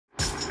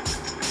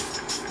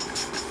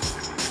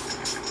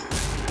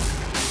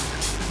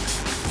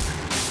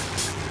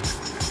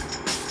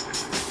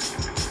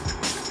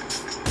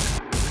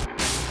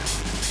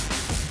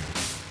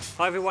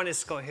Hi everyone, it's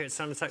Scott here at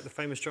Sound Attack, the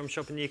famous drum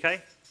shop in the UK.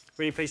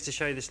 Really pleased to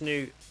show you this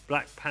new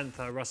Black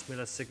Panther Russ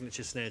Miller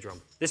signature snare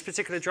drum. This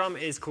particular drum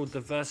is called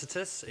the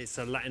Versatus. It's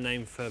a Latin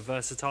name for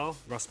versatile.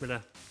 Russ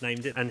Miller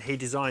named it, and he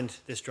designed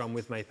this drum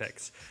with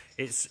Mapex.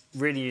 It's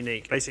really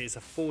unique. Basically, it's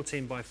a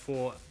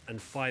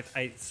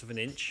 14x4.5 of an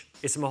inch.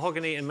 It's a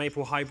mahogany and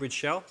maple hybrid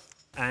shell.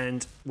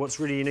 And what's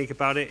really unique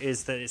about it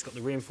is that it's got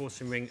the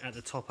reinforcing ring at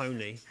the top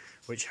only,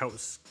 which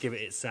helps give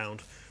it its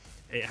sound.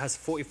 It has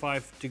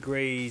 45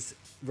 degrees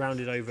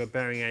rounded over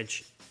bearing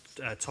edge,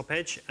 top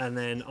edge, and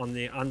then on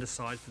the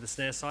underside for the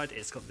snare side,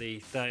 it's got the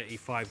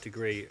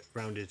 35-degree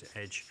rounded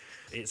edge.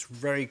 It's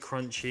very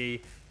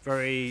crunchy,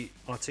 very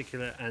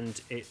articulate, and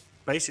it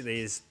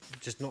basically is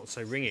just not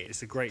so ringy.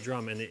 It's a great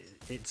drum, and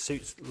it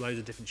suits loads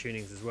of different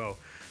tunings as well.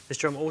 This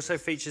drum also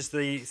features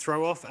the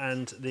throw-off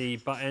and the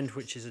butt end,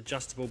 which is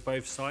adjustable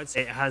both sides.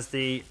 It has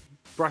the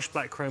brushed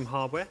black chrome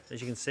hardware,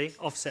 as you can see,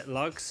 offset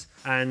lugs,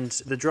 and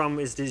the drum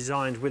is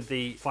designed with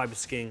the fibre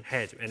skin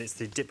head, and it's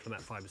the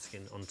Diplomat fibre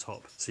skin on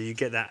top. So you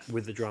get that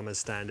with the drum as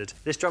standard.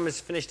 This drum is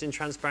finished in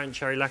transparent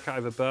cherry lacquer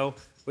over burl,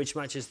 which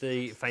matches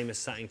the famous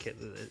satin kit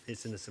that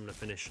is in a similar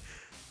finish.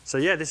 So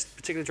yeah, this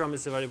particular drum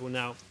is available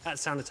now at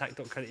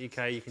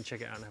soundattack.co.uk. You can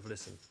check it out and have a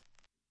listen.